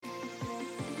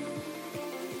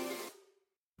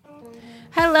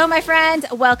Hello, my friend.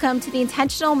 Welcome to the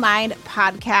Intentional Mind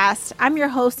podcast. I'm your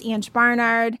host, Ange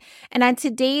Barnard. And on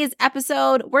today's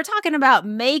episode, we're talking about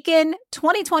making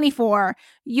 2024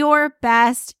 your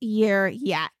best year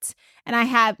yet. And I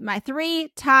have my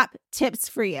 3 top tips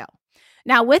for you.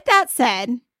 Now, with that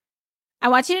said, I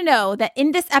want you to know that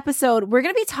in this episode, we're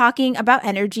going to be talking about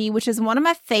energy, which is one of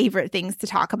my favorite things to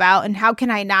talk about. And how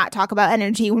can I not talk about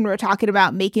energy when we're talking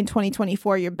about making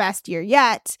 2024 your best year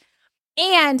yet?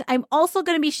 And I'm also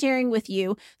going to be sharing with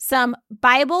you some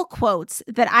Bible quotes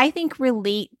that I think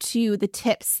relate to the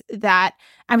tips that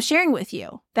I'm sharing with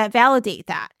you that validate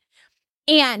that.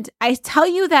 And I tell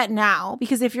you that now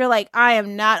because if you're like, I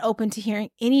am not open to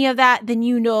hearing any of that, then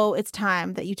you know it's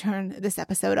time that you turn this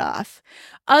episode off.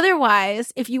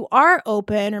 Otherwise, if you are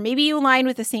open, or maybe you align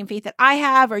with the same faith that I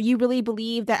have, or you really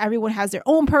believe that everyone has their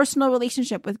own personal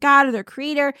relationship with God or their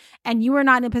creator, and you are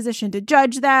not in a position to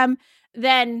judge them,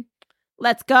 then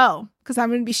let's go, because I'm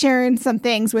going to be sharing some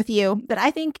things with you that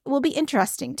I think will be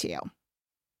interesting to you.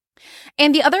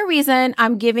 And the other reason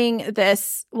I'm giving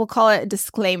this, we'll call it a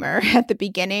disclaimer at the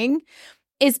beginning,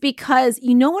 is because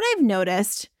you know what I've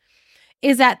noticed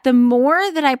is that the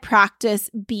more that I practice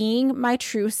being my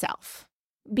true self,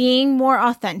 being more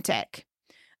authentic,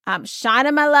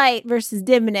 shining my light versus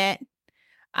dimming it,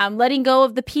 letting go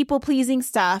of the people-pleasing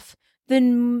stuff, the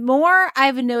more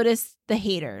I've noticed the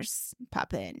haters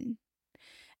pop in.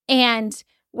 And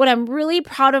what I'm really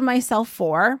proud of myself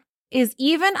for is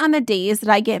even on the days that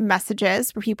I get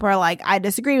messages where people are like, I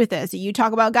disagree with this, or you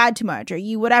talk about God too much, or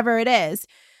you whatever it is,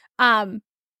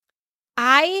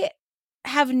 I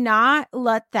have not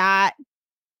let that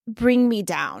bring me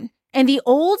down. And the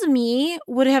old me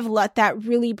would have let that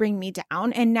really bring me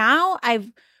down. And now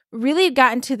I've really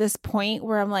gotten to this point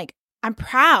where I'm like, I'm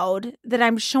proud that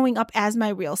I'm showing up as my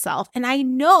real self. And I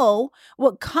know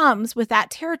what comes with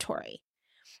that territory.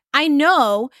 I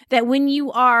know that when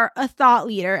you are a thought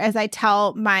leader, as I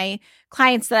tell my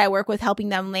clients that I work with, helping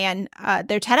them land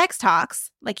their TEDx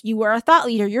talks, like you are a thought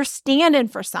leader, you're standing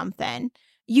for something.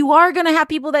 You are going to have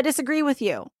people that disagree with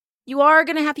you. You are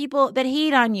going to have people that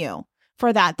hate on you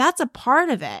for that. That's a part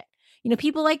of it. You know,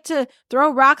 people like to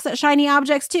throw rocks at shiny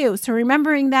objects too. So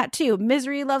remembering that too.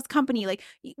 Misery loves company. Like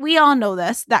we all know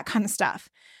this, that kind of stuff.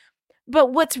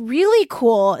 But what's really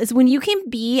cool is when you can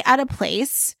be at a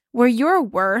place where your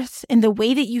worth and the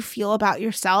way that you feel about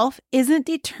yourself isn't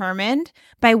determined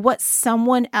by what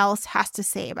someone else has to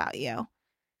say about you.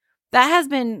 That has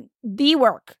been the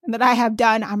work that I have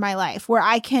done on my life, where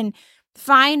I can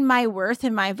find my worth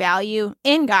and my value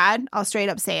in God, I'll straight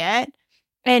up say it,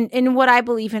 and in what I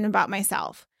believe in about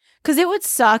myself. Because it would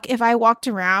suck if I walked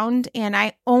around and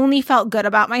I only felt good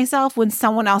about myself when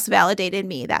someone else validated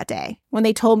me that day, when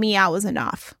they told me I was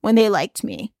enough, when they liked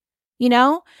me. You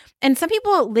know? And some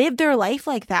people live their life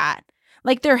like that.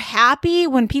 Like they're happy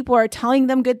when people are telling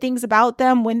them good things about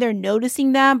them, when they're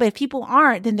noticing them. But if people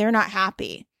aren't, then they're not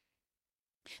happy.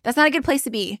 That's not a good place to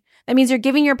be. That means you're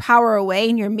giving your power away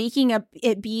and you're making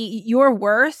it be your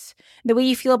worth, the way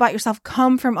you feel about yourself,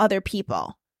 come from other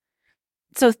people.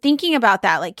 So thinking about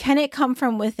that, like, can it come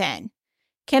from within?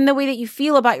 Can the way that you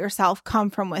feel about yourself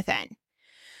come from within?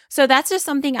 So that's just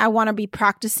something I want to be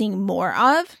practicing more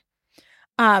of.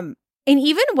 And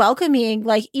even welcoming,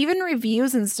 like even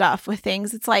reviews and stuff with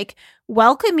things, it's like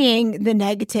welcoming the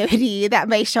negativity that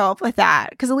may show up with that.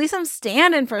 Because at least I'm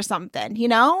standing for something, you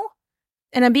know?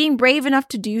 And I'm being brave enough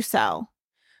to do so.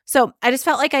 So I just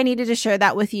felt like I needed to share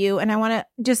that with you. And I want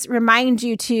to just remind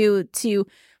you to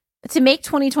make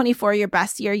 2024 your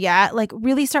best year yet. Like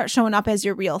really start showing up as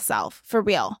your real self, for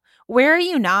real. Where are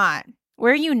you not?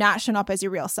 Where are you not showing up as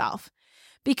your real self?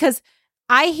 Because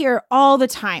I hear all the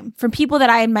time from people that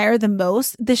I admire the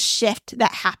most, the shift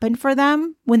that happened for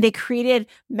them when they created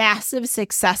massive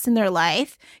success in their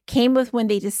life came with when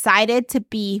they decided to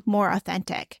be more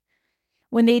authentic,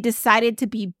 when they decided to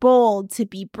be bold, to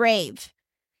be brave,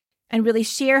 and really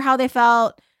share how they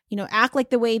felt, you know, act like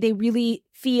the way they really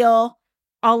feel,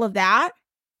 all of that.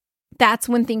 That's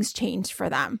when things changed for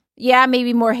them. Yeah,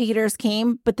 maybe more haters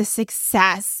came, but the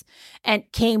success and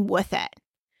came with it.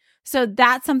 So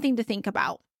that's something to think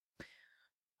about.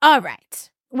 All right.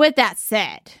 With that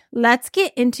said, let's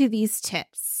get into these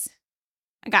tips.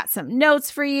 I got some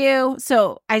notes for you.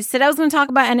 So I said I was going to talk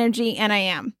about energy, and I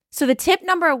am. So the tip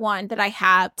number 1 that I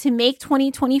have to make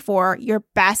 2024 your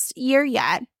best year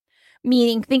yet,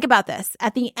 meaning think about this.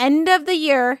 At the end of the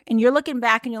year, and you're looking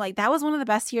back and you're like, that was one of the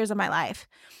best years of my life.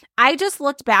 I just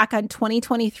looked back on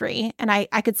 2023 and I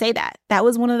could say that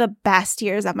was one of the best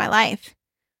years of my life.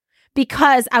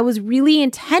 Because I was really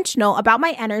intentional about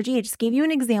my energy. I just gave you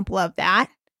an example of that.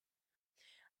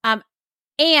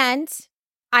 And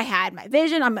I had my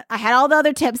vision. I had all the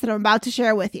other tips that I'm about to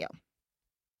share with you.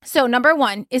 So number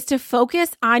 1 is to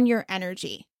focus on your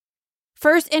energy.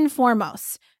 First and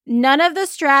foremost, none of the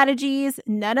strategies,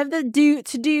 none of the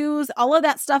to-dos, all of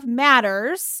that stuff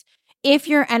matters if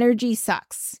your energy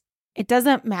sucks. It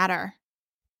doesn't matter.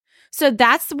 So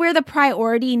that's where the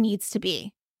priority needs to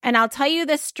be. And I'll tell you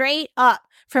this straight up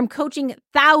from coaching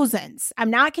thousands,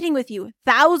 I'm not kidding with you,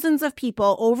 thousands of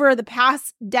people over the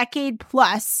past decade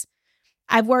plus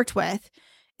I've worked with.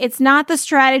 It's not the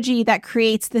strategy that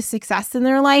creates the success in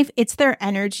their life. It's their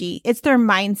energy. It's their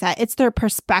mindset. It's their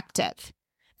perspective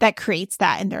that creates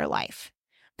that in their life.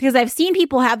 Because I've seen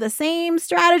people have the same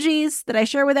strategies that I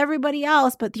share with everybody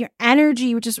else, but their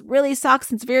energy just really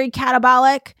sucks and it's very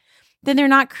catabolic. Then they're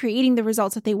not creating the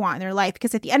results that they want in their life.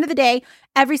 Because at the end of the day,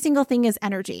 every single thing is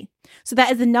energy. So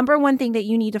that is the number 1 thing that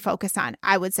you need to focus on,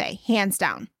 I would say, hands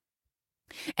down.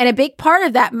 And a big part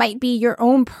of that might be your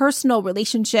own personal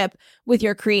relationship with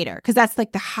your creator, because that's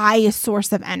like the highest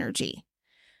source of energy.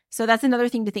 So that's another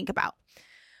thing to think about.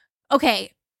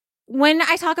 Okay, when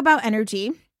I talk about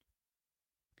energy,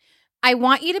 I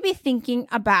want you to be thinking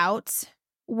about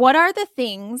what are the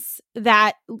things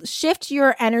that shift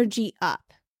your energy up.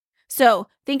 So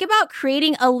think about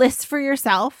creating a list for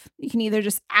yourself. You can either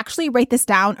just actually write this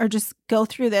down or just go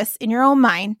through this in your own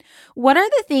mind. What are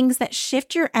the things that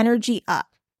shift your energy up,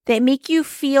 that make you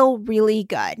feel really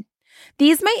good?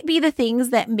 These might be the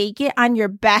things that make it on your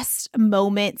best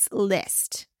moments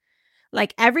list.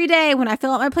 Like every day when I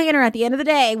fill out my planner at the end of the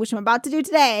day, which I'm about to do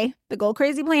today, the Goal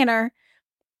Crazy Planner,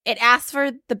 it asks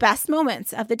for the best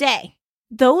moments of the day.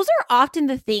 Those are often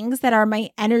the things that are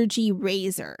my energy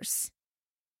raisers.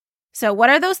 So what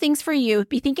are those things for you?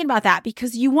 Be thinking about that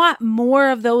because you want more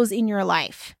of those in your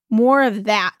life, more of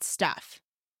that stuff.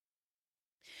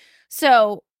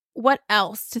 So what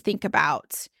else to think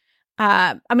about?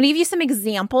 I'm going to give you some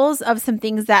examples of some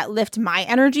things that lift my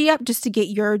energy up just to get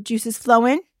your juices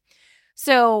flowing.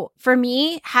 So for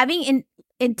me, having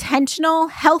intentional,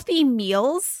 healthy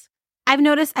meals, I've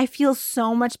noticed I feel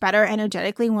so much better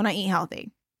energetically when I eat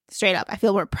healthy. Straight up. I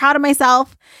feel more proud of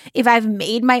myself. If I've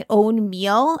made my own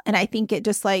meal and I think it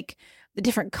just like the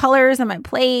different colors on my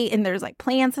plate and there's like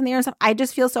plants in there and stuff, I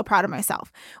just feel so proud of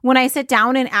myself. When I sit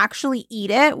down and actually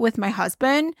eat it with my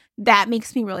husband, that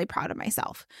makes me really proud of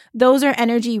myself. Those are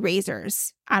energy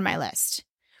raisers on my list.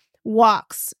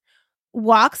 Walks,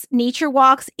 nature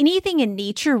walks, anything in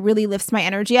nature really lifts my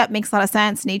energy up. Makes a lot of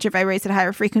sense. Nature vibrates at a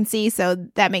higher frequency, so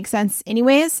that makes sense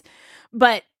anyways.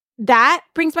 But that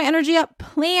brings my energy up.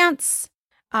 Plants,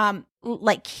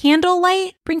 like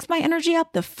candlelight brings my energy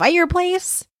up. The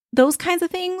fireplace, those kinds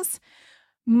of things.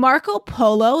 Marco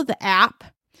Polo, the app,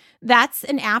 that's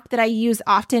an app that I use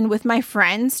often with my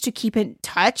friends to keep in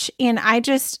touch. And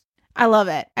I love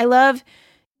it. I love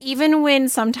even when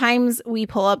sometimes we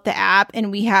pull up the app and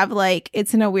we have like,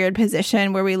 it's in a weird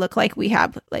position where we look like we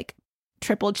have like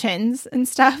triple chins and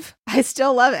stuff. I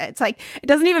still love it. It's like, it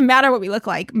doesn't even matter what we look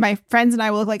like. My friends and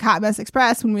I will look like Hot Mess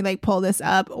Express when we like pull this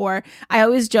up. Or I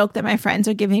always joke that my friends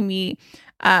are giving me,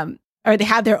 or they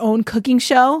have their own cooking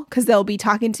show because they'll be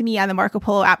talking to me on the Marco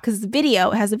Polo app because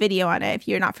it has a video on it if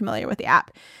you're not familiar with the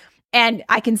app. And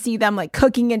I can see them like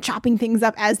cooking and chopping things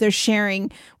up as they're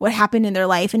sharing what happened in their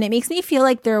life. And it makes me feel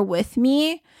like they're with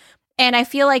me. And I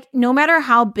feel like no matter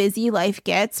how busy life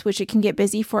gets, which it can get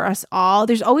busy for us all,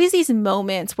 there's always these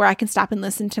moments where I can stop and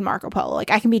listen to Marco Polo.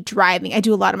 Like I can be driving. I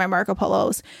do a lot of my Marco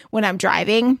Polos when I'm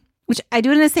driving, which I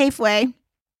do it in a safe way.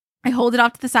 I hold it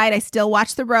off to the side. I still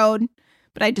watch the road,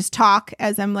 but I just talk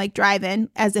as I'm like driving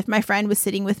as if my friend was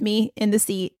sitting with me in the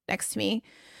seat next to me.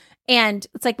 And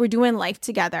it's like we're doing life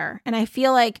together. And I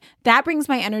feel like that brings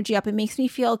my energy up. It makes me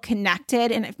feel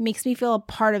connected and it makes me feel a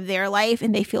part of their life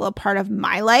and they feel a part of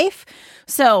my life.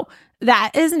 So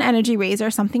that is an energy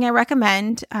raiser, something I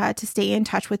recommend to stay in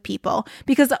touch with people.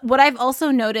 Because what I've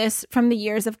also noticed from the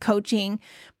years of coaching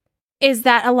is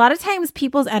that a lot of times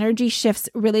people's energy shifts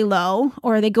really low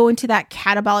or they go into that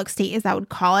catabolic state, as I would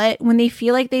call it, when they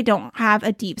feel like they don't have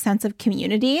a deep sense of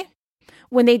community.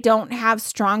 When they don't have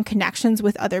strong connections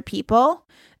with other people,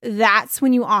 that's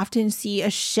when you often see a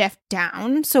shift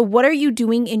down. So what are you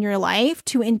doing in your life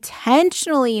to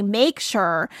intentionally make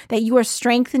sure that you are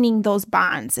strengthening those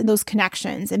bonds and those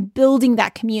connections and building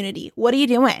that community? What are you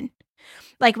doing?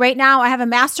 Like right now, I have a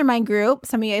mastermind group.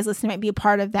 Some of you guys listening might be a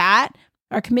part of that,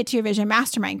 or Commit to Your Vision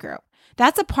mastermind group.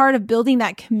 That's a part of building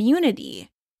that community.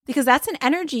 Because that's an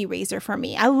energy raiser for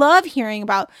me. I love hearing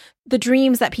about the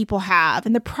dreams that people have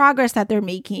and the progress that they're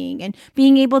making and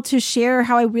being able to share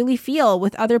how I really feel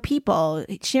with other people,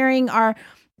 sharing our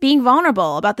being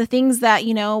vulnerable about the things that,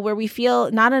 where we feel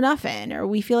not enough in, or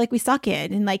we feel like we suck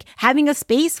in, and like having a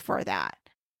space for that.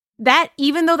 That,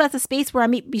 even though that's a space where I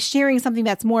may be sharing something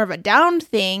that's more of a down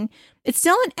thing, it's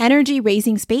still an energy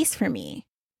raising space for me.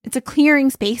 It's a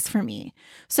clearing space for me.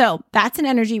 So that's an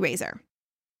energy raiser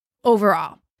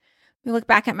overall. Let me look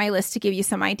back at my list to give you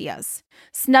some ideas.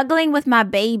 Snuggling with my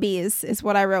babies is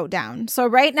what I wrote down. So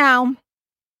right now,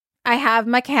 I have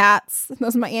my cats.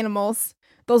 Those are my animals.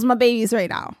 Those are my babies right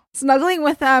now. Snuggling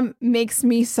with them makes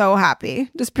me so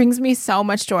happy. Just brings me so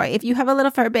much joy. If you have a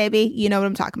little fur baby, you know what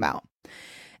I'm talking about.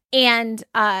 And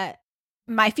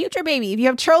my future baby, if you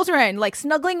have children, like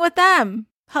snuggling with them,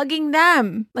 hugging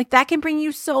them, like that can bring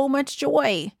you so much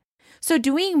joy. So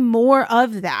doing more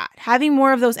of that, having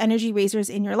more of those energy raisers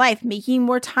in your life, making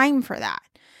more time for that.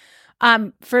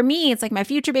 For me, it's like my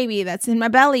future baby that's in my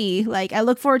belly. Like I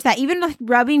look forward to that. Even like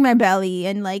rubbing my belly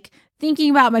and like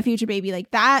thinking about my future baby,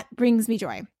 like that brings me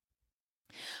joy.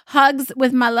 Hugs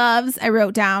with my loves, I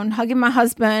wrote down. Hugging my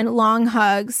husband, long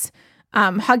hugs.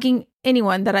 Hugging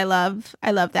anyone that I love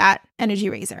that energy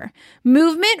raiser.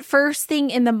 Movement first thing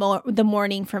in the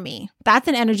morning for me. That's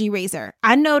an energy raiser.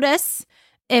 I notice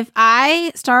if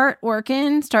I start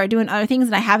doing other things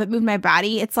and I haven't moved my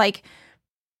body, it's like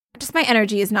just my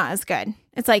energy is not as good.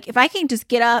 It's like if I can just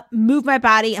get up, move my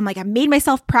body, I'm like, I made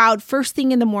myself proud first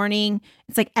thing in the morning.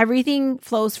 It's like everything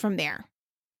flows from there.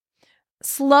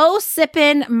 Slow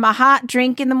sipping my hot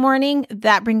drink in the morning,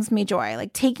 that brings me joy.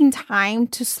 Like taking time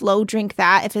to slow drink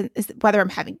that, if it is, whether I'm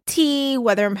having tea,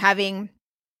 whether I'm having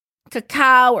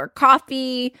cacao or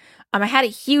coffee. I had a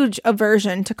huge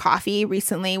aversion to coffee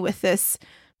recently with this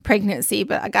pregnancy,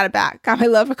 but I got it back. Got my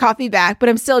love for coffee back, but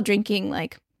I'm still drinking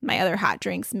like my other hot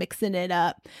drinks, mixing it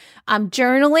up.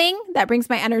 Journaling, that brings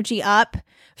my energy up.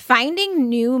 Finding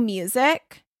new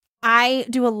music. I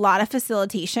do a lot of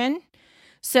facilitation.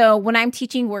 So when I'm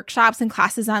teaching workshops and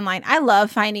classes online, I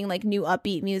love finding like new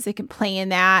upbeat music and playing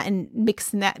that and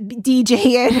mixing that,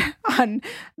 DJ it on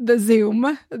the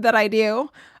Zoom that I do.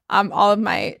 All of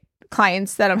my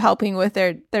clients that I'm helping with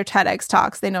their TEDx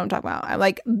talks, they know what I'm talking about. I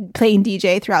like playing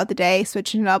DJ throughout the day,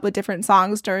 switching it up with different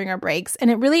songs during our breaks, and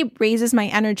it really raises my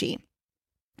energy.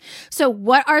 So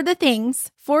what are the things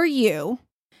for you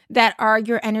that are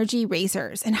your energy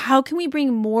raisers, and how can we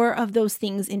bring more of those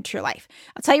things into your life?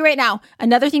 I'll tell you right now,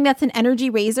 another thing that's an energy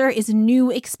raiser is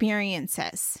new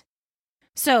experiences.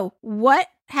 So what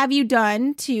have you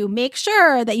done to make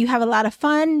sure that you have a lot of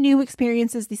fun, new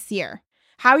experiences this year?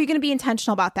 How are you going to be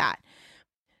intentional about that?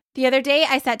 The other day,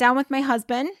 I sat down with my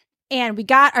husband and we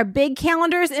got our big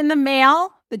calendars in the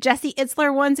mail, the Jesse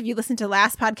Itzler ones. If you listened to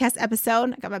last podcast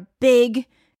episode, I got my big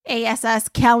ASS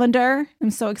calendar. I'm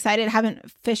so excited. I haven't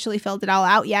officially filled it all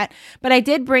out yet, but I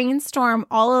did brainstorm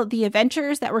all of the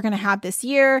adventures that we're going to have this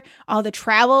year, all the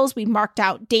travels. We marked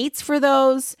out dates for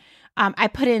those. I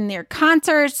put in there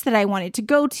concerts that I wanted to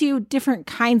go to, different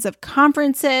kinds of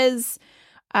conferences,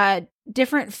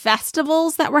 different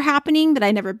festivals that were happening that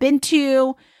I never been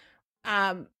to,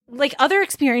 like other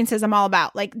experiences I'm all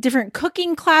about, like different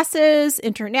cooking classes,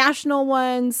 international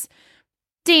ones,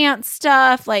 dance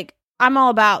stuff. Like I'm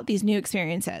all about these new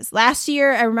experiences. Last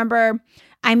year, I remember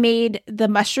I made the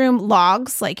mushroom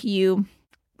logs, like you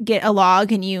get a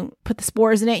log and you put the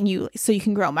spores in it so you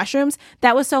can grow mushrooms.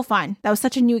 That was so fun. That was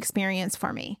such a new experience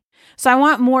for me. So I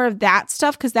want more of that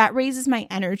stuff because that raises my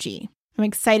energy. I'm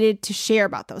excited to share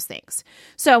about those things.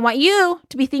 So I want you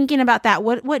to be thinking about that.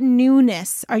 What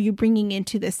newness are you bringing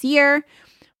into this year?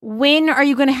 When are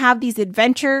you going to have these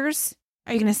adventures?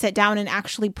 Are you going to sit down and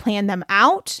actually plan them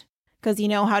out? Because you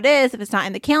know how it is. If it's not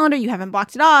in the calendar, you haven't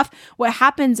blocked it off. What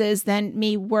happens is then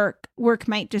work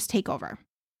might just take over.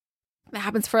 That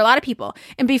happens for a lot of people.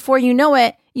 And before you know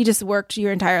it, you just worked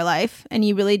your entire life and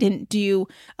you really didn't do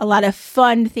a lot of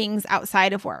fun things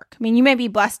outside of work. I mean, you may be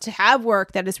blessed to have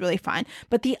work that is really fun,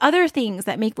 but the other things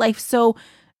that make life so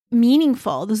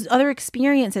meaningful, those other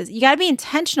experiences, you got to be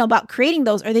intentional about creating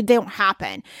those or they don't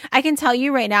happen. I can tell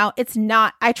you right now,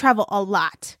 I travel a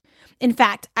lot. In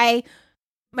fact,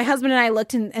 my husband and I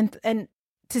looked and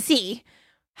to see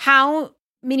how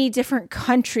many different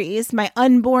countries my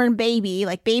unborn baby,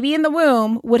 like baby in the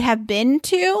womb, would have been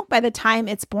to by the time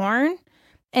it's born.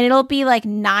 And it'll be like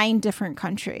 9 different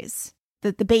countries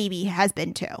that the baby has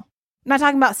been to. I'm not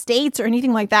talking about states or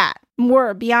anything like that,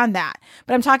 more beyond that.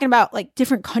 But I'm talking about like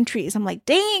different countries. I'm like,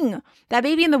 dang, that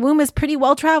baby in the womb is pretty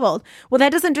well traveled. Well,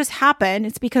 that doesn't just happen.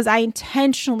 It's because I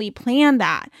intentionally planned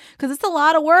that because it's a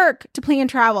lot of work to plan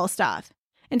travel stuff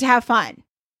and to have fun.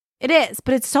 It is,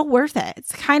 but it's so worth it.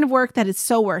 It's the kind of work that is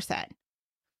so worth it.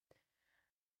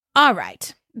 All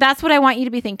right. That's what I want you to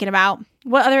be thinking about.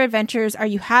 What other adventures are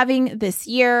you having this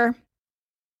year?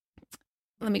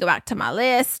 Let me go back to my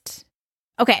list.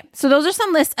 Okay, so those are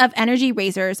some lists of energy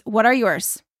raisers. What are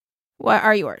yours? What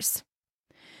are yours?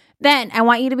 Then I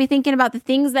want you to be thinking about the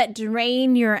things that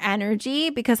drain your energy,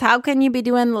 because how can you be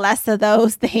doing less of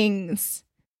those things?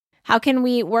 How can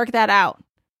we work that out?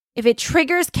 If it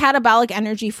triggers catabolic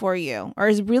energy for you or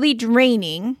is really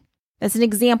draining, that's an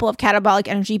example of catabolic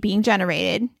energy being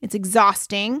generated. It's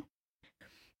exhausting,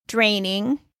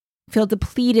 draining, feel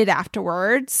depleted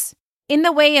afterwards. In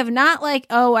the way of not like,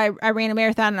 oh, I ran a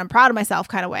marathon and I'm proud of myself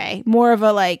kind of way. More of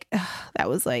a like, that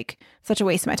was like such a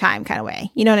waste of my time kind of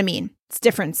way. You know what I mean? It's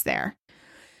difference there.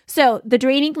 So the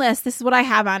draining list, this is what I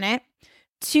have on it.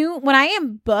 When I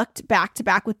am booked back to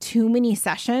back with too many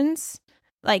sessions,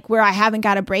 like where I haven't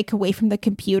got a break away from the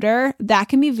computer, that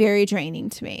can be very draining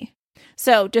to me.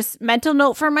 So just mental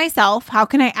note for myself, how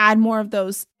can I add more of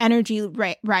those energy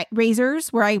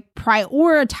raisers where I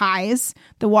prioritize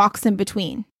the walks in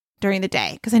between during the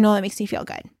day? Because I know that makes me feel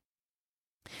good.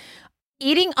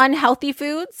 Eating unhealthy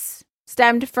foods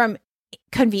stemmed from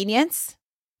convenience,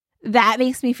 that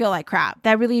makes me feel like crap.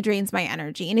 That really drains my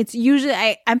energy. And it's usually,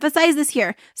 I emphasize this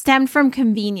here, stemmed from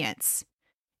convenience.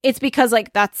 It's because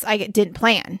I didn't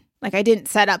plan. Like I didn't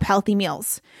set up healthy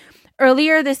meals.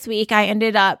 Earlier this week, I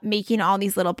ended up making all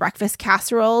these little breakfast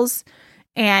casseroles,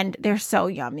 and they're so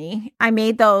yummy. I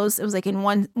made those. It was like in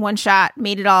one shot,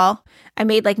 made it all. I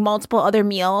made like multiple other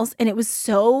meals, and it was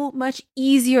so much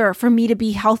easier for me to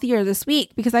be healthier this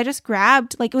week because I just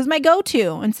grabbed, like it was my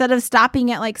go-to. Instead of stopping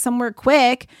at like somewhere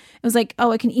quick, it was like,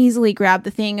 oh, I can easily grab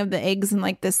the thing of the eggs and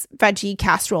like this veggie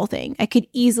casserole thing. I could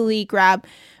easily grab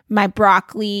my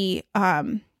broccoli,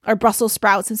 or Brussels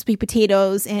sprouts and sweet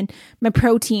potatoes and my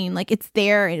protein. Like it's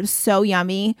there. It was so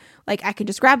yummy. Like I could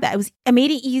just grab that. I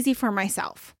made it easy for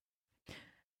myself.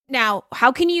 Now,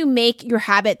 how can you make your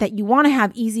habit that you want to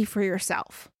have easy for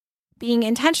yourself? Being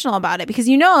intentional about it, because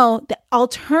you know the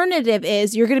alternative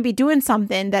is you're going to be doing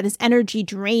something that is energy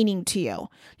draining to you.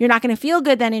 You're not going to feel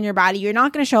good then in your body. You're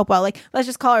not going to show up well. Like let's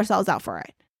just call ourselves out for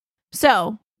it.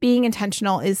 So being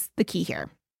intentional is the key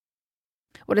here.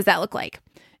 What does that look like?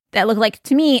 That looked like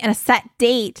to me and a set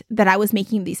date that I was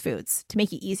making these foods to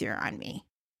make it easier on me.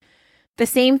 The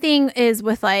same thing is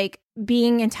with like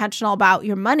being intentional about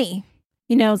your money.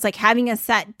 You know, it's like having a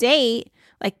set date,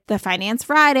 like the Finance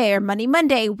Friday or Money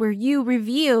Monday, where you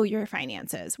review your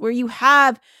finances, where you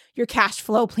have your cash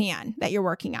flow plan that you're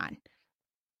working on.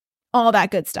 All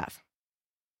that good stuff.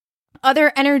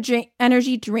 Other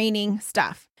energy draining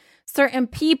stuff. Certain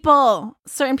people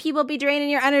be draining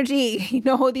your energy. You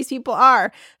know who these people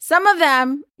are. Some of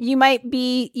them you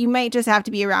might just have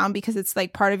to be around because it's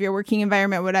like part of your working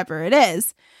environment, whatever it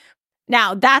is.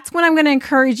 Now, that's when I'm going to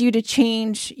encourage you to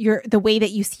change the way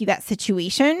that you see that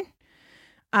situation.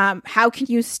 How can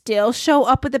you still show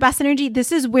up with the best energy?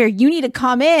 This is where you need to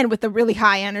come in with a really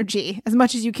high energy as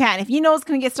much as you can. If you know it's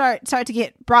going to start to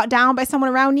get brought down by someone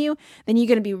around you, then you're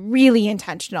going to be really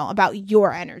intentional about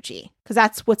your energy because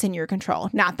that's what's in your control,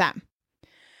 not them.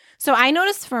 So I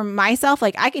noticed for myself,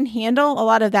 like I can handle a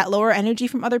lot of that lower energy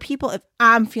from other people if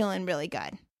I'm feeling really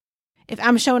good, if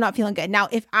I'm showing up feeling good. Now,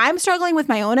 if I'm struggling with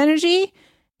my own energy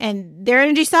and their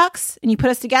energy sucks and you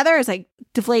put us together, it's like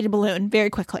deflated balloon very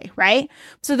quickly, right?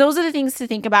 So those are the things to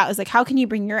think about is like, how can you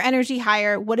bring your energy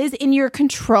higher? What is in your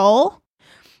control?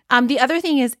 The other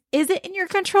thing is it in your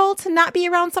control to not be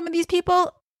around some of these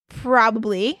people?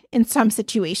 Probably in some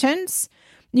situations.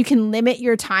 You can limit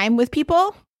your time with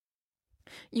people.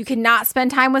 You cannot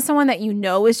spend time with someone that you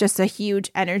know is just a huge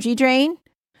energy drain.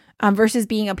 Versus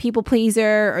being a people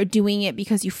pleaser or doing it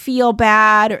because you feel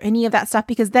bad or any of that stuff,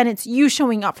 because then it's you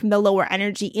showing up from the lower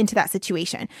energy into that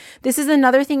situation. This is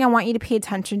another thing I want you to pay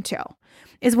attention to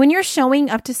is when you're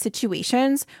showing up to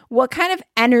situations, what kind of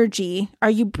energy are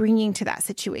you bringing to that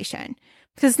situation?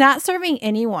 Because it's not serving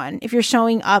anyone if you're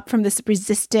showing up from this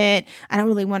resistant, I don't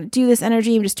really want to do this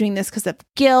energy, I'm just doing this because of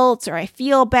guilt or I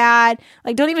feel bad.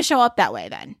 Like, don't even show up that way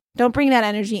then. Don't bring that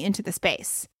energy into the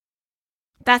space.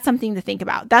 That's something to think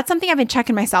about. That's something I've been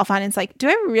checking myself on. It's like, do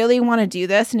I really want to do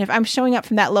this? And if I'm showing up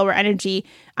from that lower energy,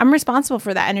 I'm responsible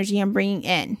for that energy I'm bringing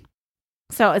in.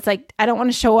 So it's like, I don't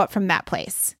want to show up from that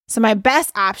place. So my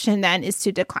best option then is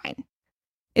to decline,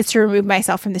 is to remove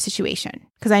myself from the situation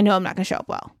because I know I'm not going to show up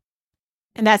well.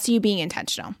 And that's you being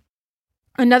intentional.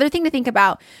 Another thing to think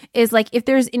about is like, if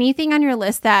there's anything on your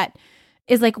list that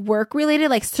is like work related,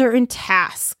 like certain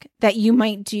tasks that you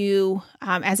might do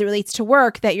as it relates to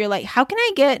work that you're like, how can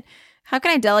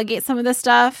I delegate some of this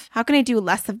stuff? How can I do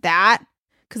less of that?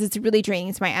 Because it's really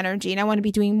draining to my energy and I want to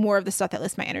be doing more of the stuff that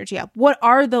lifts my energy up. What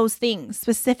are those things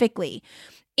specifically?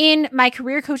 In my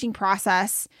career coaching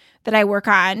process that I work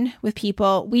on with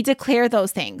people, we declare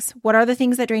those things. What are the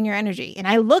things that drain your energy? And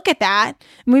I look at that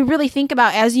and we really think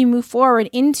about, as you move forward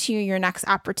into your next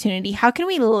opportunity, how can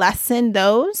we lessen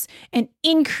those and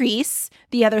increase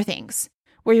the other things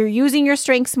where you're using your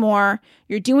strengths more,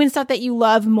 you're doing stuff that you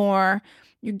love more,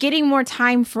 you're getting more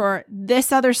time for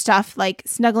this other stuff like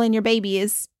snuggling your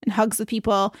babies and hugs with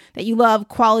people that you love,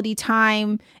 quality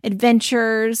time,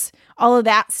 adventures, all of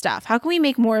that stuff. How can we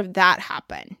make more of that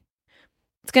happen?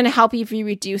 It's going to help you if you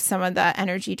reduce some of the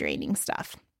energy draining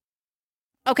stuff.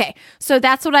 Okay, so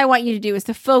that's what I want you to do, is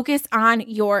to focus on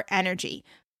your energy.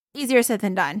 Easier said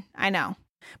than done, I know.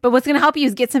 But what's going to help you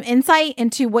is get some insight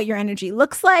into what your energy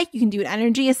looks like. You can do an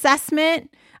energy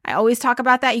assessment. I always talk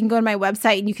about that. You can go to my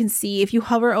website and you can see, if you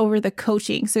hover over the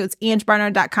coaching, so it's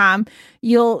angebarnard.com,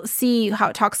 you'll see how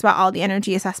it talks about all the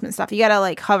energy assessment stuff. You got to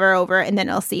like hover over and then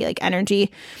it'll see like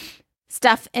energy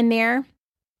stuff in there.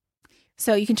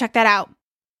 So you can check that out.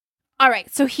 All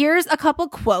right, so here's a couple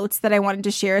quotes that I wanted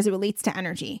to share as it relates to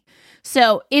energy.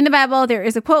 So in the Bible, there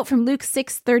is a quote from Luke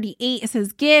 6:38. It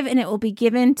says, "Give and it will be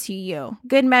given to you.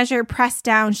 Good measure, pressed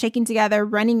down, shaken together,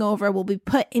 running over, will be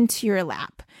put into your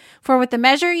lap. For with the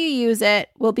measure you use, it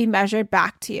will be measured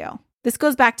back to you." This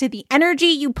goes back to the energy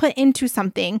you put into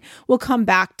something will come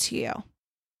back to you.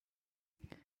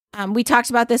 We talked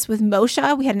about this with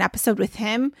Moshe. We had an episode with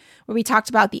him where we talked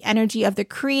about the energy of the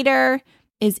creator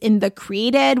is in the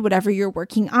created, whatever you're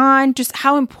working on, just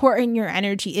how important your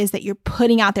energy is that you're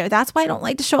putting out there. That's why I don't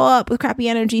like to show up with crappy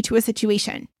energy to a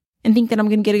situation and think that I'm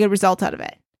going to get a good result out of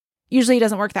it. Usually it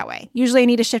doesn't work that way. Usually I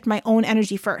need to shift my own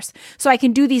energy first. So I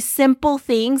can do these simple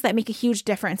things that make a huge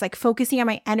difference, like focusing on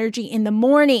my energy in the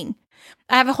morning.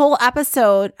 I have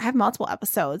multiple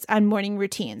episodes on morning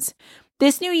routines.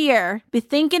 This new year, be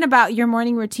thinking about your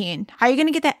morning routine. How are you going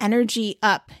to get that energy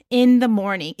up in the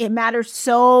morning? It matters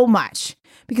so much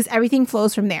because everything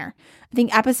flows from there. I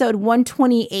think episode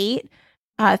 128,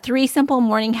 3 simple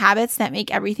morning habits that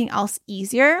make everything else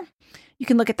easier. You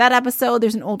can look at that episode.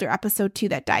 There's an older episode too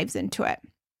that dives into it.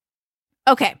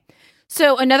 Okay,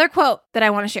 so another quote that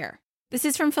I want to share. This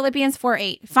is from Philippians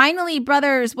 4:8. "Finally,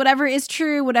 brothers, whatever is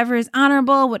true, whatever is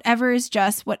honorable, whatever is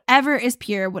just, whatever is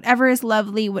pure, whatever is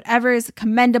lovely, whatever is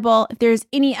commendable, if there is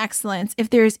any excellence, if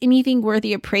there is anything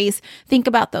worthy of praise, think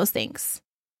about those things."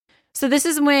 So this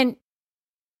is when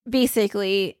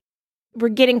basically we're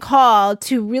getting called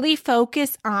to really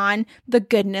focus on the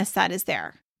goodness that is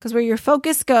there. Because where your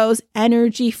focus goes,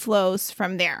 energy flows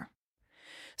from there.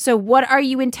 So what are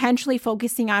you intentionally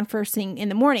focusing on first thing in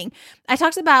the morning? I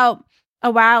talked about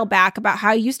a while back about how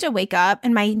I used to wake up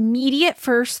and my immediate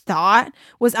first thought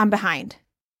was, I'm behind.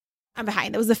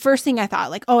 That was the first thing I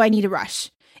thought, like, oh, I need to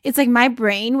rush. It's like my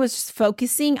brain was just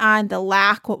focusing on the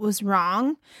lack, what was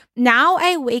wrong. Now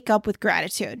I wake up with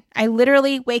gratitude. I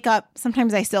literally wake up.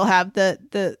 Sometimes I still have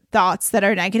the thoughts that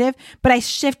are negative, but I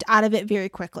shift out of it very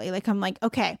quickly. Like I'm like,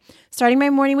 okay, starting my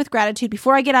morning with gratitude.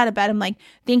 Before I get out of bed, I'm like,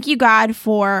 thank you, God,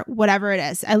 for whatever it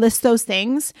is. I list those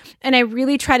things and I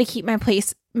really try to keep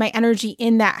my energy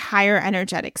in that higher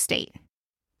energetic state.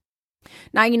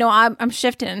 Now, I'm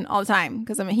shifting all the time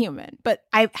because I'm a human, but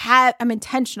I'm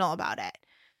intentional about it.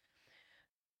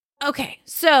 Okay,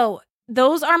 so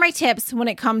those are my tips when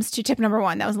it comes to tip number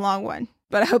 1. That was a long one,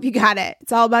 but I hope you got it.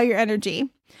 It's all about your energy.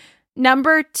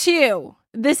 Number 2,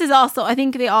 this is also, I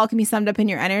think they all can be summed up in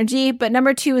your energy, but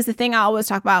number 2 is the thing I always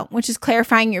talk about, which is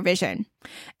clarifying your vision.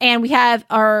 And we have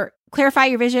our Clarify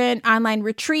Your Vision online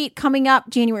retreat coming up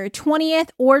January 20th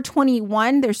or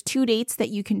 21. There's 2 dates that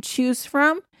you can choose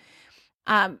from.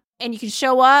 And you can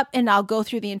show up and I'll go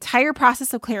through the entire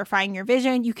process of clarifying your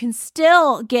vision. You can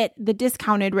still get the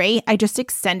discounted rate. I just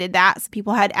extended that. So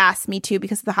people had asked me to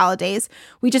because of the holidays.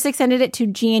 We just extended it to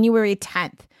January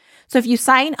 10th. So if you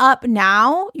sign up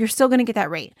now, you're still going to get that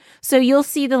rate. So you'll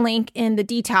see the link in the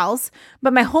details.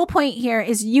 But my whole point here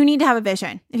is you need to have a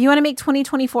vision. If you want to make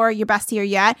 2024 your best year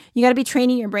yet, you got to be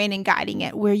training your brain and guiding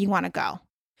it where you want to go.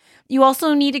 You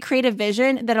also need to create a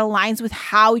vision that aligns with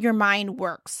how your mind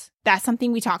works. That's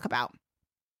something we talk about.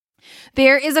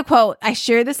 There is a quote. I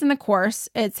share this in the course.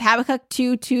 It's Habakkuk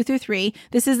 2:2-3.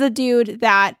 This is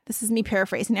this is me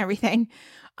paraphrasing everything.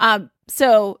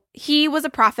 So he was a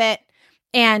prophet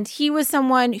and he was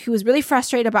someone who was really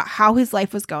frustrated about how his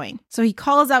life was going. So he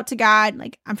calls out to God,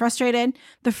 like, I'm frustrated.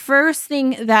 The first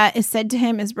thing that is said to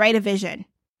him is write a vision.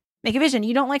 Make a vision.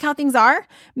 You don't like how things are?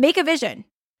 Make a vision.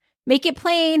 Make it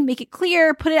plain, make it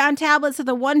clear, put it on tablets so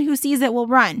the one who sees it will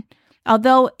run.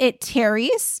 Although it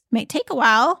tarries, may take a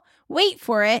while, wait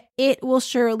for it, it will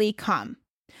surely come.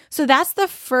 So that's the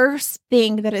first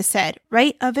thing that is said.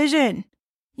 Write a vision.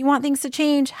 You want things to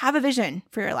change? Have a vision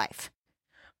for your life.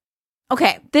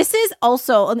 Okay, this is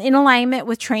also in alignment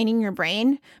with training your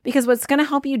brain, because what's going to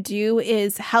help you do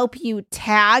is help you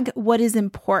tag what is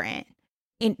important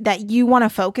that you want to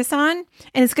focus on.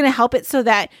 And it's going to help it so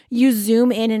that you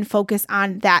zoom in and focus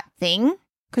on that thing,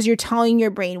 because you're telling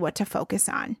your brain what to focus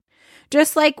on.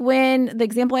 Just like when the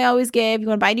example I always give, you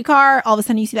want to buy a new car, all of a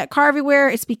sudden you see that car everywhere.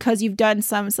 It's because you've done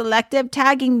some selective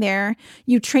tagging there.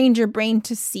 You trained your brain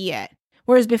to see it.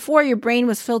 Whereas before, your brain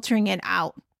was filtering it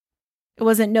out. It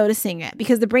wasn't noticing it,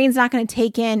 because the brain's not going to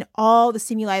take in all the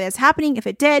stimuli that's happening. If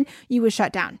it did, you would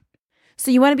shut down. So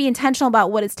you want to be intentional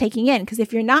about what it's taking in, because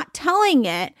if you're not telling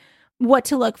it what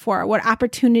to look for, what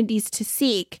opportunities to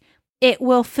seek, it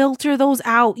will filter those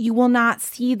out. You will not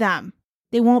see them.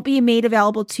 They won't be made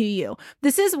available to you.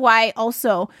 This is why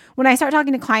also when I start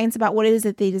talking to clients about what it is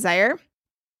that they desire,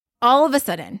 all of a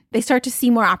sudden they start to see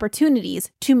more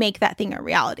opportunities to make that thing a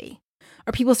reality.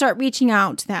 Or people start reaching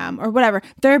out to them or whatever.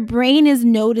 Their brain is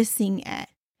noticing it.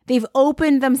 They've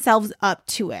opened themselves up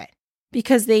to it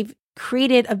because they've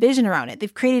created a vision around it.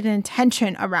 They've created an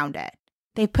intention around it.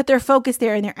 They've put their focus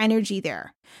there and their energy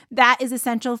there. That is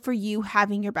essential for you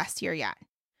having your best year yet.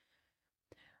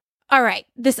 All right.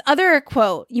 This other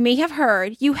quote you may have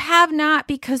heard, you have not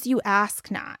because you ask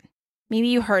not. Maybe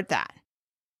you heard that.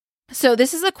 So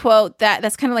this is a quote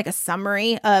that's kind of like a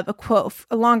summary of a quote,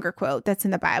 a longer quote that's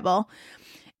in the Bible.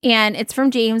 And it's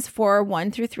from James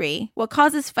 4:1-3. What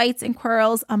causes fights and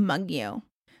quarrels among you?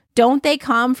 Don't they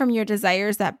come from your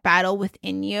desires that battle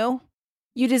within you?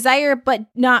 You desire, but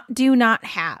do not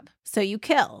have. So you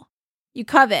kill. You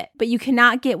covet, but you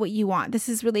cannot get what you want. This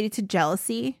is related to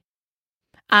jealousy.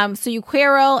 So you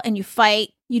quarrel and you fight.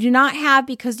 You do not have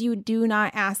because you do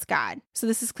not ask God. So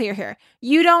this is clear here.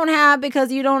 You don't have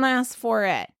because you don't ask for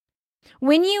it.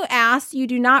 When you ask, you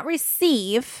do not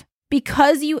receive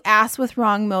because you ask with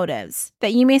wrong motives,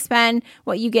 that you may spend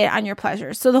what you get on your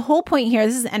pleasures. So the whole point here,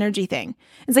 this is an energy thing.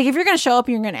 It's like if you're going to show up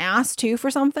and you're going to ask too for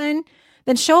something,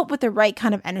 then show up with the right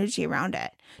kind of energy around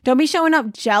it. Don't be showing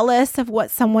up jealous of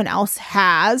what someone else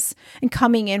has and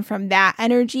coming in from that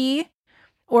energy,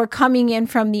 or coming in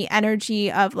from the energy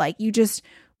of like you just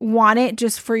want it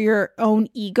just for your own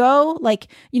ego. Like,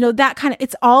 that kind of,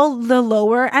 it's all the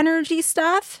lower energy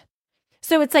stuff.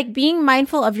 So it's like being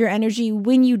mindful of your energy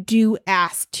when you do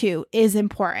ask to is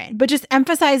important, but just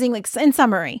emphasizing, like in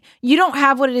summary, you don't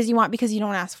have what it is you want because you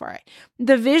don't ask for it.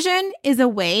 The vision is a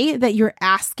way that you're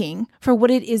asking for what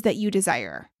it is that you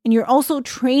desire. And you're also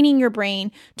training your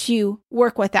brain to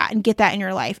work with that and get that in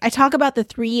your life. I talk about the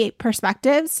 3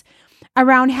 perspectives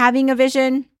around having a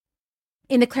vision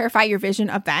in the Clarify Your Vision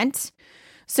event.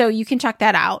 So you can check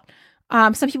that out.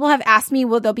 Some people have asked me,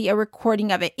 will there be a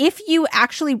recording of it? If you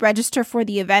actually register for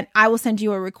the event, I will send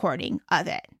you a recording of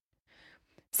it.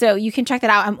 So you can check that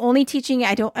out. I'm only teaching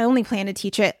it. I only plan to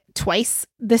teach it twice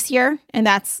this year, and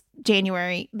that's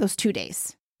January, those 2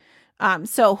 days.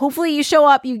 So hopefully you show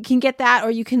up, you can get that,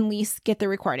 or you can at least get the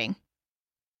recording.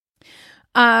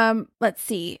 Let's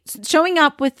see. Showing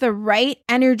up with the right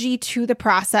energy to the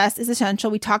process is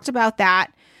essential. We talked about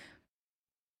that.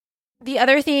 The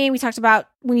other thing we talked about,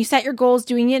 when you set your goals,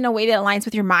 doing it in a way that aligns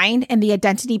with your mind and the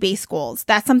identity-based goals.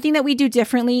 That's something that we do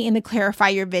differently in the Clarify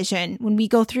Your Vision. When we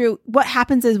go through, what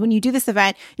happens is when you do this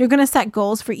event, you're going to set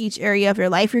goals for each area of your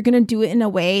life. You're going to do it in a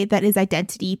way that is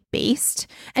identity-based.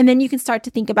 And then you can start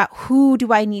to think about, who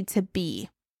do I need to be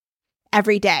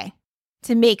every day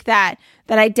to make that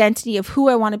identity of who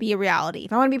I want to be a reality?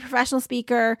 If I want to be a professional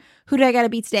speaker, who do I got to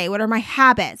be today? What are my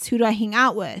habits? Who do I hang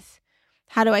out with?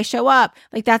 How do I show up?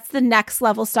 Like, that's the next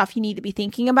level stuff you need to be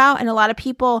thinking about. And a lot of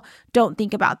people don't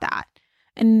think about that.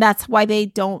 And that's why they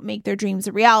don't make their dreams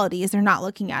a reality, is they're not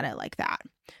looking at it like that.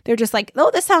 They're just like,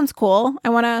 oh, this sounds cool. I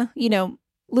want to,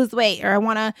 lose weight, or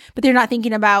but they're not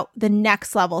thinking about the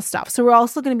next level stuff. So we're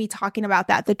also going to be talking about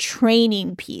that, the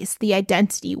training piece, the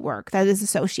identity work that is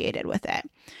associated with it.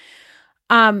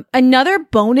 Another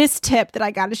bonus tip that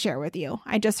I got to share with you.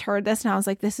 I just heard this and I was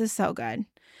like, this is so good.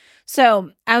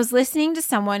 So I was listening to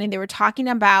someone and they were talking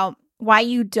about why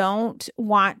you don't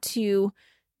want to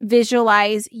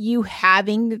visualize you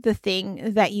having the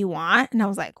thing that you want. And I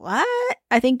was like, what?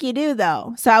 I think you do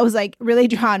though. So I was like really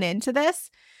drawn into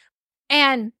this.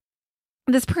 And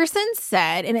this person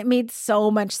said, and it made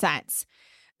so much sense,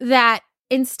 that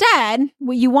instead,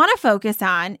 what you want to focus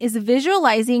on is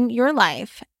visualizing your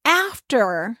life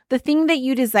after the thing that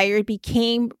you desired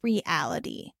became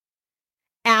reality.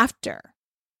 After.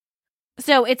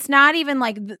 So it's not even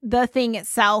like the thing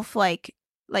itself, like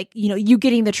you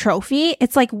getting the trophy.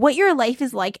 It's like what your life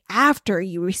is like after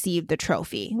you receive the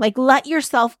trophy. Like, let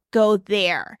yourself go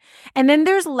there. And then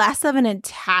there's less of an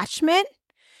attachment.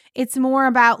 It's more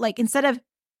about, like, instead of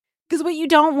Because what you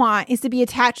don't want is to be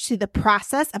attached to the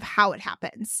process of how it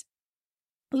happens.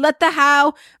 Let the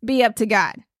how be up to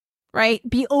God, right?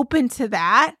 Be open to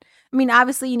that. I mean,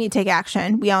 obviously you need to take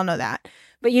action. We all know that.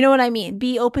 But you know what I mean?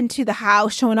 Be open to the how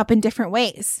showing up in different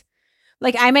ways.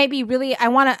 Like I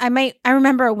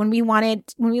remember when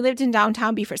we lived in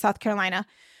downtown Beaufort, South Carolina,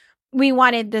 we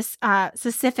wanted this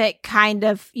specific kind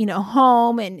of,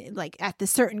 home and like at the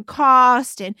certain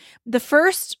cost. And the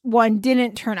first one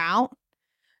didn't turn out.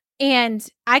 And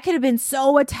I could have been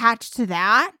so attached to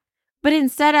that. But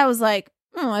instead I was like,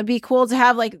 oh, it'd be cool to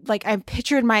have like I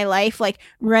pictured my life like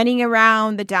running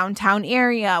around the downtown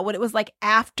area, what it was like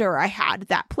after I had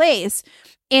that place.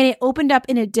 And it opened up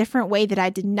in a different way that I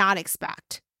did not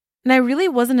expect. And I really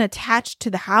wasn't attached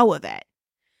to the how of it.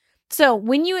 So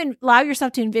when you allow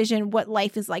yourself to envision what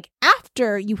life is like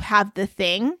after you have the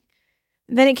thing,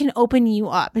 then it can open you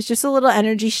up. It's just a little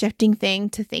energy shifting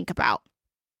thing to think about.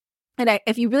 And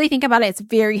if you really think about it, it's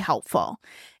very helpful.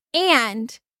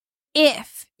 And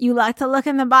if you like to look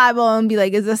in the Bible and be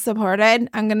like, is this supported?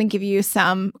 I'm going to give you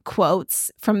some quotes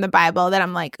from the Bible that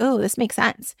I'm like, oh, this makes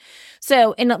sense.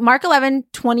 So in Mark 11,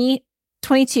 20,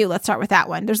 22, let's start with that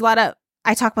one. There's I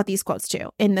talk about these quotes too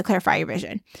in the Clarify Your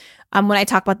Vision. When I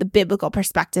talk about the biblical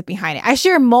perspective behind it, I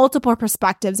share multiple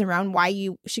perspectives around why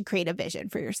you should create a vision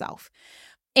for yourself.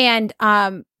 And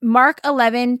Mark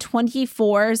 11,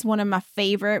 24 is one of my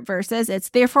favorite verses. It's,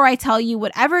 therefore I tell you,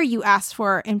 whatever you ask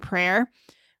for in prayer,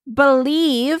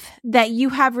 believe that you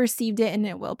have received it and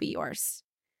it will be yours.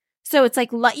 So it's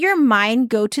like, let your mind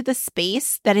go to the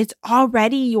space that it's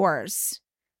already yours.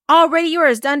 Already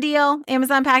yours. Done deal.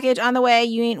 Amazon package on the way.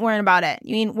 You ain't worrying about it.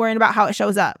 You ain't worrying about how it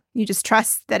shows up. You just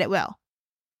trust that it will.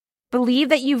 Believe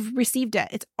that you've received it.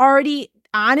 It's already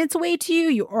on its way to you.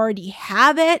 You already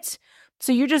have it.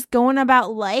 So you're just going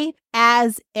about life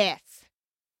as if.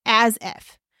 As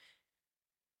if.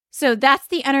 So that's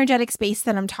the energetic space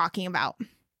that I'm talking about.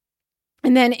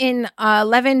 And then in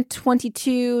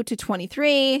 11:22 to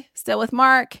 23, still with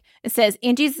Mark, it says,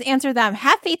 and Jesus answered them,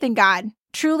 have faith in God.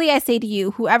 Truly I say to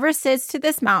you, whoever says to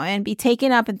this mountain, be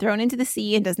taken up and thrown into the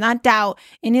sea, and does not doubt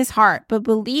in his heart, but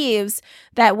believes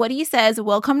that what he says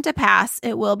will come to pass,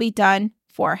 it will be done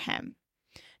for him.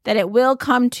 That it will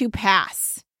come to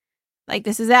pass. Like,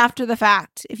 this is after the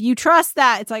fact. If you trust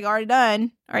that it's like already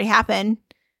done, already happened,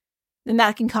 then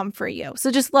that can come for you.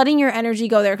 So just letting your energy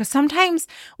go there, because sometimes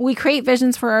we create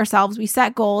visions for ourselves, we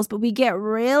set goals, but we get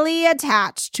really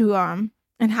attached to them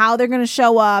and how they're going to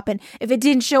show up. And if it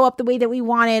didn't show up the way that we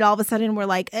wanted, all of a sudden we're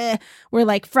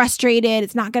like frustrated.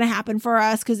 It's not going to happen for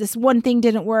us because this one thing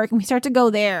didn't work. And we start to go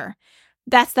there.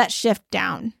 That's that shift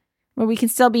down where we can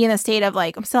still be in a state of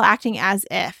like, I'm still acting as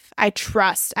if I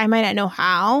trust. I might not know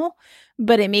how,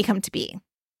 but it may come to be.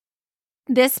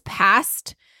 This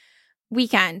past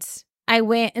weekend, I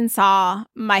went and saw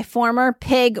my former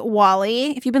pig,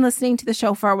 Wally. If you've been listening to the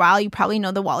show for a while, you probably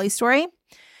know the Wally story.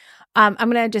 I'm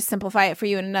going to just simplify it for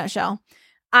you in a nutshell.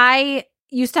 I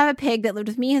used to have a pig that lived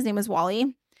with me. His name was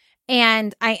Wally.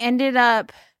 And I ended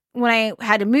up, when I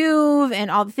had to move and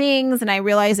all the things, and I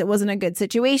realized it wasn't a good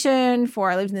situation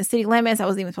I lived in the city limits. I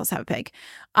wasn't even supposed to have a pig.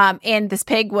 And this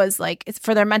pig was like, it's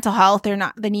for their mental health.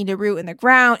 They need a root in the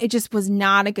ground. It just was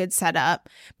not a good setup.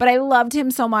 But I loved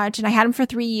him so much. And I had him for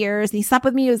 3 years. And he slept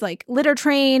with me. He was like litter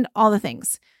trained, all the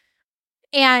things.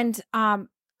 And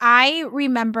I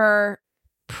remember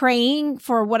praying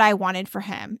for what I wanted for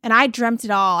him. And I dreamt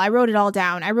it all. I wrote it all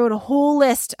down. I wrote a whole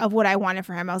list of what I wanted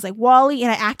for him. I was like, Wally,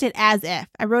 and I acted as if.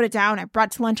 I wrote it down. I brought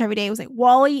it to lunch every day. I was like,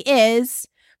 Wally is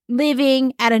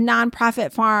living at a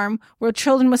nonprofit farm where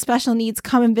children with special needs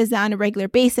come and visit on a regular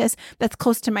basis. That's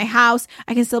close to my house.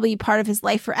 I can still be part of his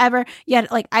life forever.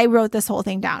 Yet, like, I wrote this whole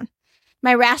thing down.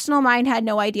 My rational mind had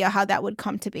no idea how that would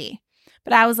come to be.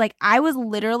 But I was like, I was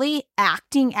literally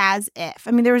acting as if.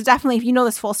 I mean, there was definitely, if you know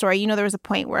this full story, you know there was a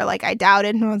point where like I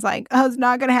doubted and was like, oh, it's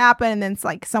not going to happen. And then it's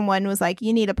like someone was like,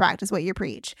 you need to practice what you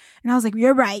preach. And I was like,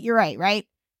 you're right.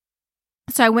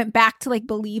 So I went back to like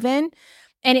believing.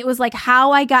 And it was like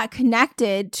how I got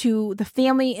connected to the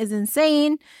family is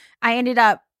insane. I ended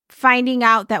up finding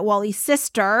out that Wally's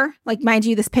sister, like mind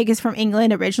you, this pig is from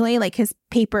England originally, like his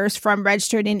papers from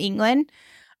registered in England.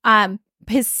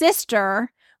 His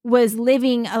sister was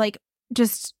living like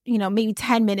just, maybe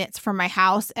 10 minutes from my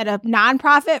house at a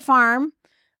nonprofit farm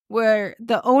where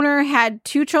the owner had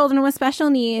 2 children with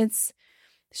special needs.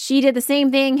 She did the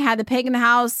same thing, had the pig in the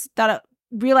house,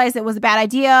 realized it was a bad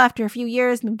idea after a few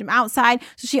years, moved him outside.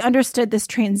 So she understood this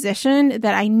transition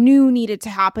that I knew needed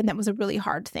to happen. That was a really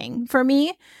hard thing for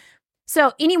me.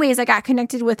 So anyways, I got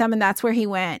connected with him and that's where he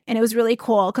went. And it was really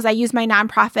cool because I used my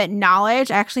nonprofit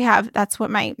knowledge. I actually that's what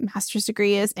my master's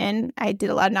degree is in. I did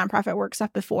a lot of nonprofit work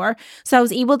stuff before. So I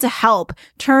was able to help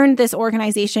turn this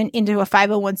organization into a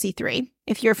 501c3.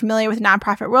 If you're familiar with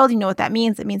nonprofit world, you know what that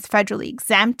means. It means federally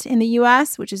exempt in the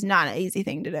US, which is not an easy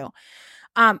thing to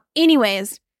do.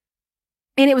 Anyways,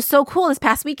 and it was so cool. This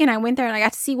past weekend, I went there and I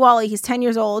got to see Wally. He's 10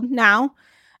 years old now.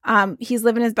 He's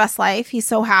living his best life. He's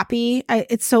so happy.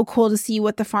 It's so cool to see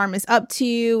what the farm is up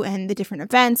to and the different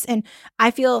events. And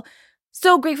I feel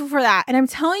so grateful for that. And I'm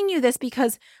telling you this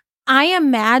because I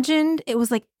imagined it was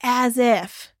like as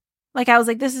if, like I was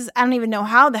like, I don't even know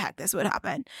how the heck this would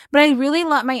happen. But I really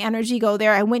let my energy go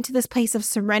there. I went to this place of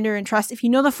surrender and trust. If you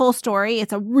know the full story,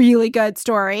 it's a really good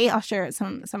story. I'll share it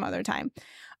some other time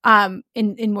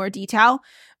in more detail.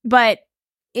 But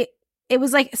it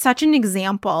was like such an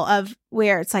example of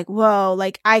where it's like, whoa,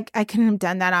 like I couldn't have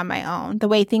done that on my own, the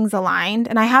way things aligned.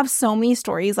 And I have so many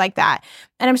stories like that.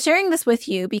 And I'm sharing this with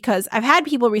you because I've had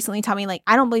people recently tell me like,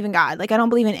 I don't believe in God. Like I don't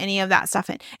believe in any of that stuff.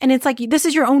 And it's like, this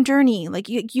is your own journey. Like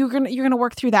you're going to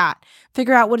work through that,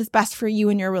 figure out what is best for you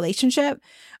in your relationship.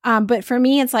 But for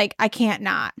me, it's like, I can't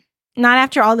not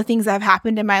after all the things that have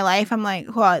happened in my life. I'm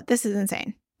like, well, this is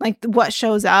insane. Like what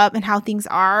shows up and how things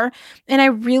are. And I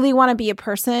really want to be a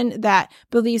person that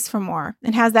believes for more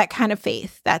and has that kind of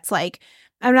faith. That's like,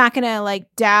 I'm not going to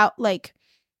like doubt, like,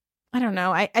 I don't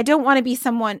know. I don't want to be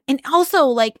someone. And also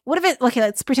like, what if it, okay,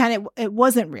 let's pretend it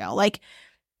wasn't real. Like,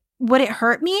 would it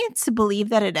hurt me to believe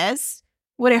that it is?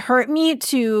 Would it hurt me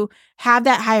to have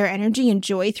that higher energy and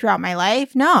joy throughout my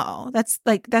life? No,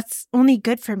 that's only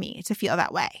good for me to feel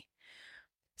that way.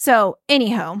 So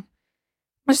anyhow,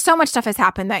 there's so much stuff has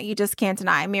happened that you just can't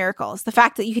deny. Miracles. The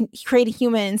fact that you can create a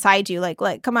human inside you, like,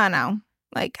 come on now.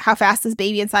 Like, how fast this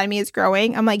baby inside of me is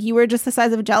growing. I'm like, you were just the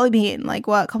size of a jelly bean, like,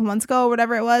 what, a couple months ago or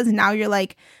whatever it was. And now you're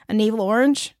like a navel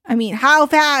orange. I mean, how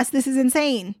fast? This is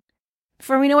insane.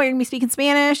 Before we know it, you're going to be speaking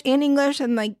Spanish and English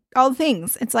and like all the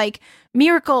things. It's like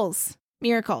miracles.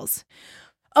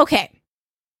 Okay.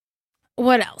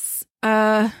 What else?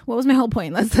 What was my whole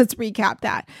point? Let's recap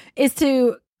that. Is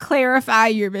to clarify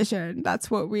your vision. That's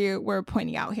what we're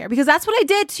pointing out here, because that's what I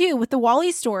did too with the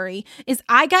Wally story. Is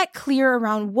I got clear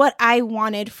around what I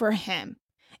wanted for him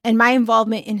and my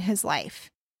involvement in his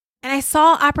life, and I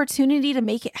saw opportunity to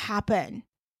make it happen.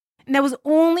 And that was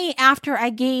only after I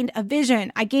gained a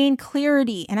vision, I gained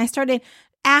clarity, and I started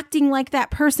acting like that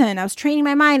person. I was training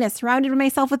my mind. I surrounded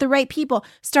myself with the right people.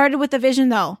 Started with a vision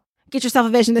though. Get yourself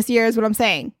a vision this year is what I'm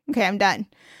saying. Okay, I'm done.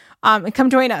 And come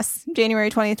join us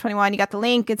January 20th, 21. You got the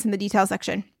link. It's in the details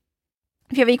section.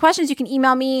 If you have any questions, you can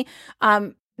email me.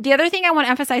 The other thing I want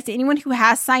to emphasize to anyone who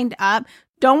has signed up,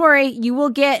 don't worry, you will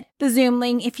get the Zoom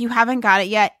link if you haven't got it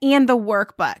yet, and the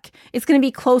workbook. It's going to be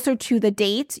closer to the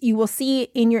date. You will see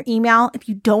it in your email. If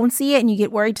you don't see it and you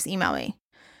get worried, just email me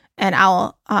and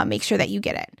I'll make sure that you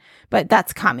get it. But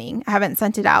that's coming. I haven't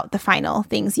sent it out, the final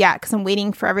things yet, because I'm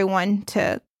waiting for everyone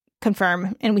to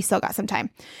confirm, and we still got some time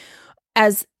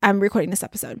as I'm recording this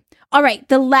episode. All right,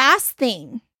 the last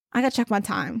thing, I got to check my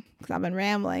time because I've been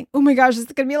rambling. Oh my gosh, this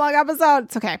is going to be a long episode.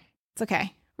 It's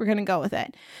okay. We're going to go with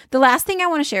it. The last thing I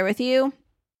want to share with you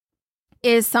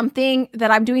is something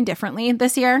that I'm doing differently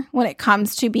this year when it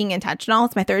comes to being intentional.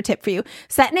 It's my third tip for you.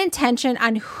 Set an intention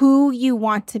on who you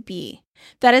want to be.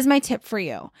 That is my tip for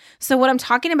you. So what I'm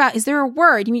talking about is, there a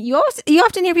word? You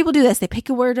often hear people do this. They pick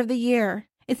a word of the year.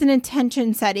 It's an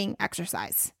intention setting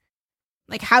exercise.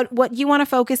 Like what you want to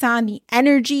focus on, the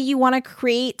energy you want to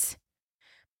create,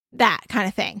 that kind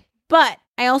of thing. But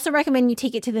I also recommend you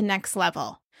take it to the next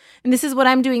level. And this is what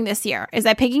I'm doing this year, is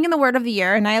I'm picking in the word of the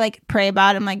year, and I like pray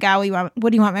about it. I'm like, God,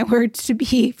 what do you want my word to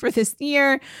be for this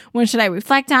year? What should I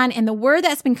reflect on? And the word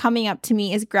that's been coming up to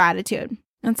me is gratitude.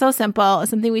 It's so simple. It's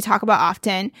something we talk about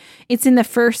often. It's in the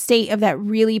first state of that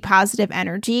really positive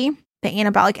energy, the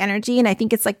anabolic energy. And I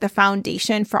think it's like the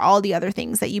foundation for all the other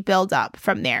things that you build up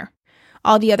from there.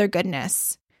 All the other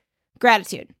goodness.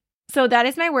 Gratitude. So that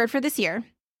is my word for this year.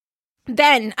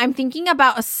 Then I'm thinking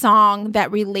about a song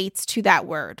that relates to that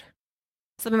word.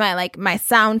 Some of my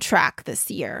soundtrack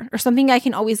this year, or something I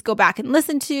can always go back and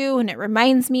listen to, and it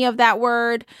reminds me of that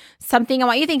word. Something I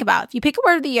want you to think about. If you pick a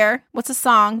word of the year, what's a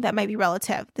song that might be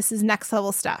relative? This is next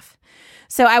level stuff.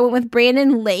 So I went with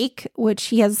Brandon Lake, which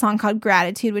he has a song called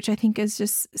Gratitude, which I think is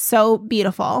just so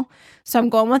beautiful. So I'm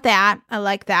going with that. I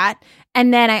like that.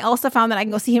 And then I also found that I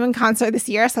can go see him in concert this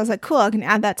year. So I was like, cool, I can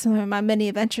add that to my many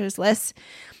adventures list.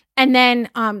 And then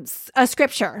a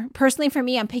scripture. Personally, for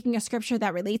me, I'm picking a scripture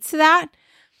that relates to that.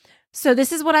 So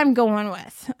this is what I'm going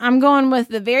with. I'm going with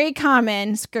the very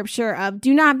common scripture of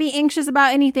do not be anxious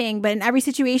about anything, but in every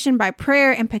situation by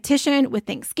prayer and petition with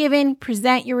thanksgiving,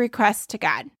 present your requests to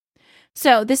God.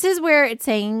 So this is where it's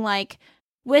saying like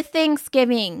with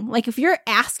thanksgiving, like if you're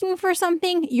asking for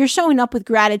something, you're showing up with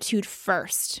gratitude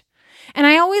first. And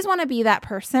I always want to be that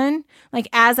person. Like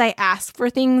as I ask for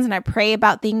things and I pray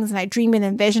about things and I dream and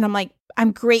envision, I'm like,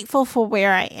 I'm grateful for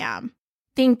where I am.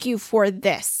 Thank you for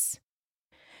this.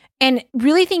 And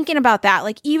really thinking about that,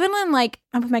 like even when like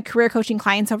I'm with my career coaching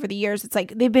clients over the years, it's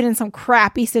like they've been in some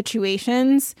crappy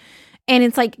situations. And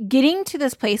it's like getting to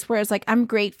this place where it's like, I'm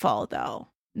grateful though,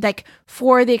 like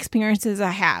for the experiences I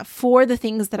have, for the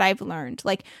things that I've learned,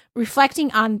 like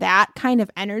reflecting on that kind of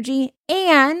energy.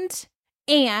 And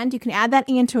you can add that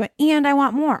and to it. And I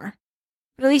want more.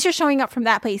 But at least you're showing up from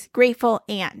that place, grateful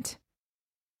and.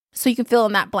 So you can fill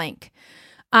in that blank.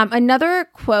 Another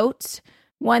quote,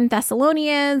 1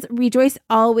 Thessalonians, rejoice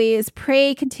always,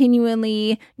 pray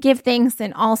continually, give thanks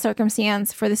in all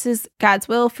circumstance, for this is God's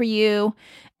will for you.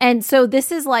 And so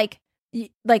this is like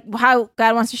how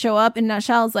God wants to show up in a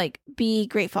nutshell is like, be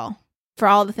grateful for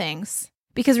all the things.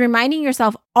 Because reminding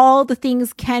yourself all the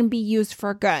things can be used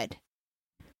for good.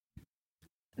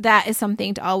 That is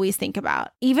something to always think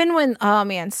about. Even when, oh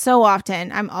man, so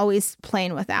often I'm always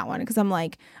playing with that one because I'm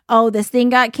like, oh, this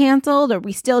thing got canceled or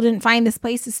we still didn't find this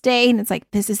place to stay. And it's like,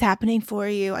 this is happening for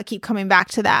you. I keep coming back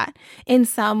to that in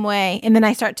some way. And then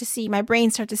I start to see, my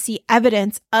brain start to see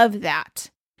evidence of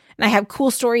that. And I have cool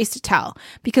stories to tell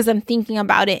because I'm thinking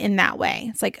about it in that way.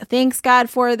 It's like, thanks God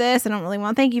for this. I don't really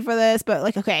want to thank you for this, but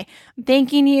like, okay, I'm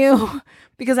thanking you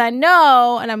because I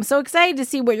know, and I'm so excited to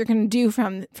see what you're going to do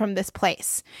from this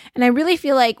place. And I really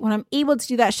feel like when I'm able to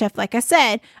do that shift, like I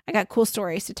said, I got cool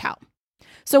stories to tell.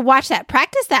 So watch that,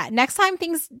 practice that. Next time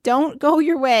things don't go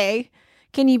your way,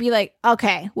 can you be like,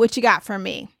 okay, what you got for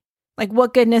me? Like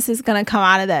what goodness is going to come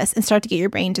out of this, and start to get your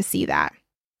brain to see that.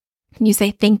 And you say,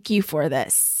 thank you for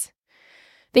this.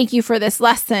 Thank you for this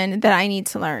lesson that I need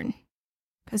to learn.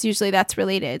 Because usually that's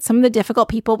related. Some of the difficult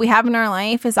people we have in our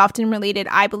life is often related,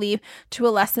 I believe, to a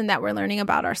lesson that we're learning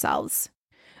about ourselves.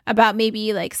 About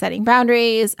maybe like setting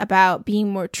boundaries, about being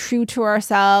more true to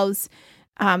ourselves,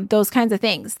 those kinds of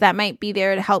things that might be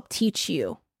there to help teach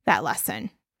you that lesson.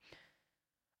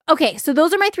 Okay, so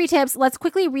those are my 3 tips. Let's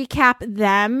quickly recap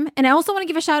them. And I also want to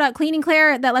give a shout out, Cleaning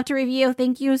Claire, that left a review.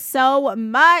 Thank you so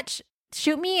much.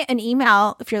 Shoot me an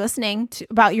email if you're listening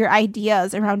about your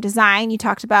ideas around design. You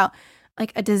talked about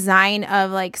like a design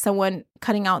of like someone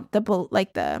cutting out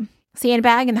the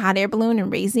sandbag and the hot air balloon and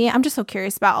raising it. I'm just so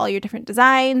curious about all your different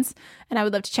designs, and I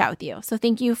would love to chat with you. So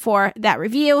thank you for that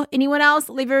review. Anyone else,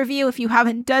 leave a review if you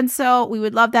haven't done so. We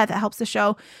would love that. That helps the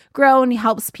show grow and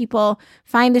helps people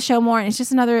find the show more. And it's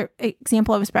just another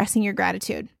example of expressing your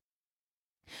gratitude.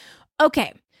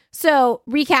 Okay, so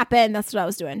recapping, that's what I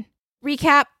was doing.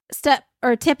 Recap.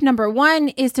 Tip number 1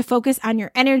 is to focus on your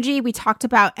energy. We talked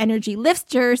about energy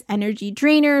lifters, energy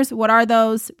drainers. What are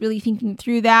those? Really thinking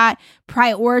through that.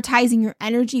 Prioritizing your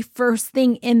energy first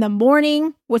thing in the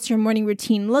morning. What's your morning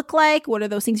routine look like? What are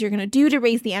those things you're going to do to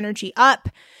raise the energy up?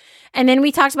 And then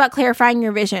we talked about clarifying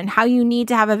your vision, how you need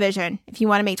to have a vision if you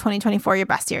want to make 2024 your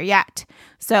best year yet.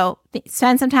 So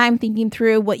spend some time thinking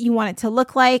through what you want it to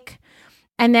look like.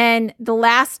 And then the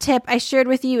last tip I shared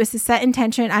with you is to set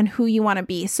intention on who you want to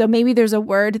be. So maybe there's a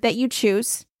word that you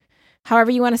choose, however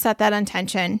you want to set that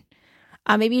intention.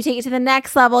 Maybe you take it to the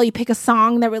next level. You pick a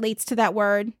song that relates to that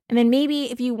word. And then maybe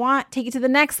if you want, take it to the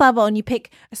next level and you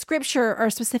pick a scripture or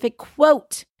a specific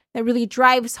quote that really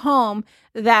drives home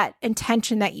that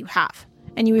intention that you have.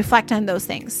 And you reflect on those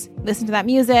things. Listen to that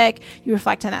music. You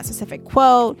reflect on that specific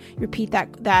quote. You repeat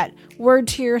that word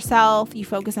to yourself. You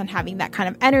focus on having that kind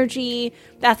of energy.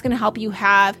 That's going to help you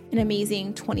have an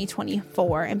amazing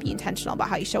 2024 and be intentional about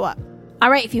how you show up.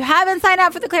 All right. If you haven't signed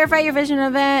up for the Clarify Your Vision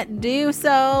event, do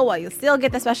so while you still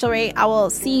get the special rate. I will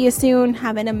see you soon.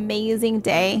 Have an amazing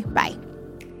day. Bye.